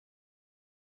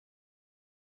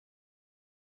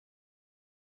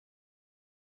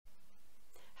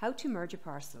How to merge a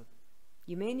parcel.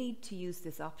 You may need to use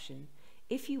this option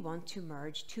if you want to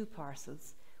merge two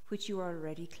parcels which you are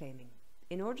already claiming.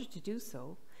 In order to do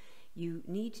so, you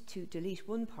need to delete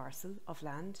one parcel of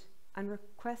land and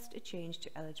request a change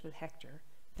to eligible hectare,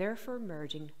 therefore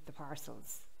merging the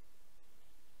parcels.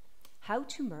 How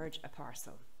to merge a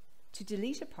parcel. To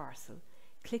delete a parcel,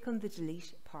 click on the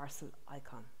Delete Parcel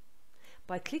icon.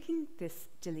 By clicking this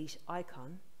delete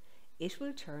icon, it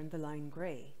will turn the line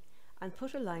grey and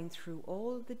put a line through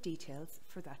all the details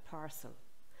for that parcel.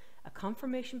 A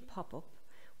confirmation pop-up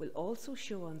will also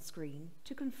show on screen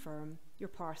to confirm your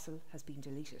parcel has been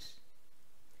deleted.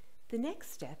 The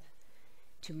next step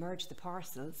to merge the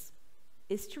parcels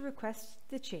is to request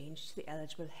the change to the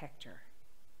eligible hectare.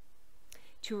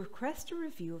 To request a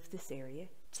review of this area,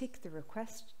 tick the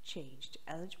Request Change to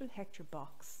Eligible Hectare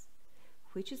box,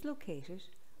 which is located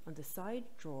on the side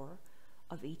drawer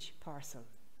of each parcel.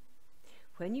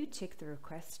 When you tick the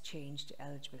Request Change to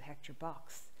Eligible Hectare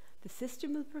box, the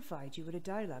system will provide you with a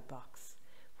dialog box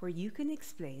where you can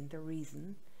explain the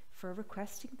reason for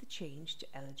requesting the change to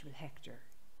eligible hectare.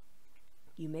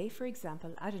 You may, for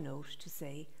example, add a note to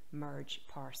say Merge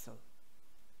Parcel.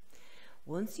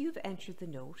 Once you've entered the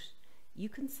note, you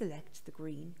can select the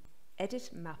green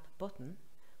Edit Map button,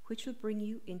 which will bring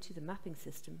you into the mapping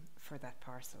system for that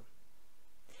parcel.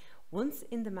 Once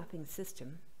in the mapping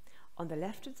system, on the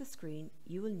left of the screen,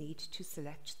 you will need to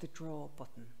select the Draw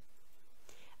button.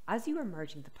 As you are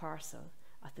merging the parcel,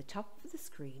 at the top of the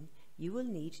screen, you will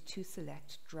need to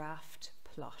select Draft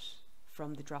Plot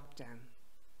from the drop-down.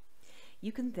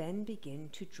 You can then begin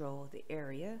to draw the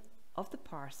area of the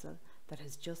parcel that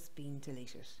has just been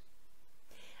deleted.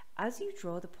 As you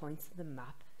draw the points in the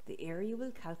map, the area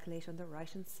will calculate on the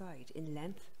right-hand side in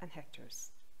length and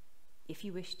hectares. If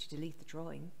you wish to delete the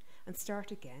drawing and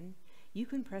start again, you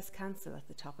can press Cancel at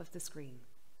the top of the screen.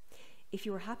 If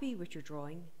you are happy with your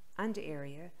drawing and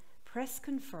area, press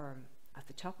Confirm at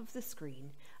the top of the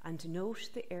screen and note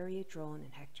the area drawn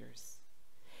in hectares.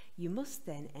 You must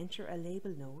then enter a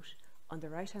label note on the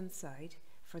right-hand side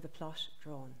for the plot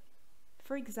drawn.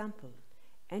 For example,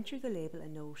 enter the label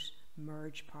and note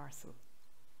Merge Parcel.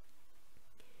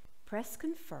 Press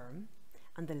Confirm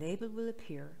and the label will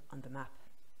appear on the map.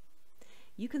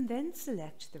 You can then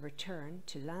select the Return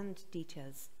to Land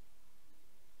Details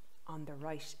on the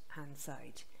right-hand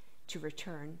side to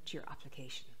return to your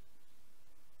application.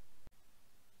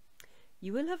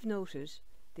 You will have noted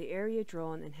the area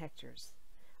drawn in hectares,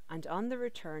 and on the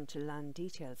Return to Land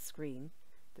Details screen,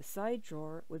 the side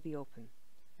drawer will be open,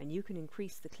 and you can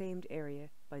increase the claimed area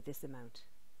by this amount.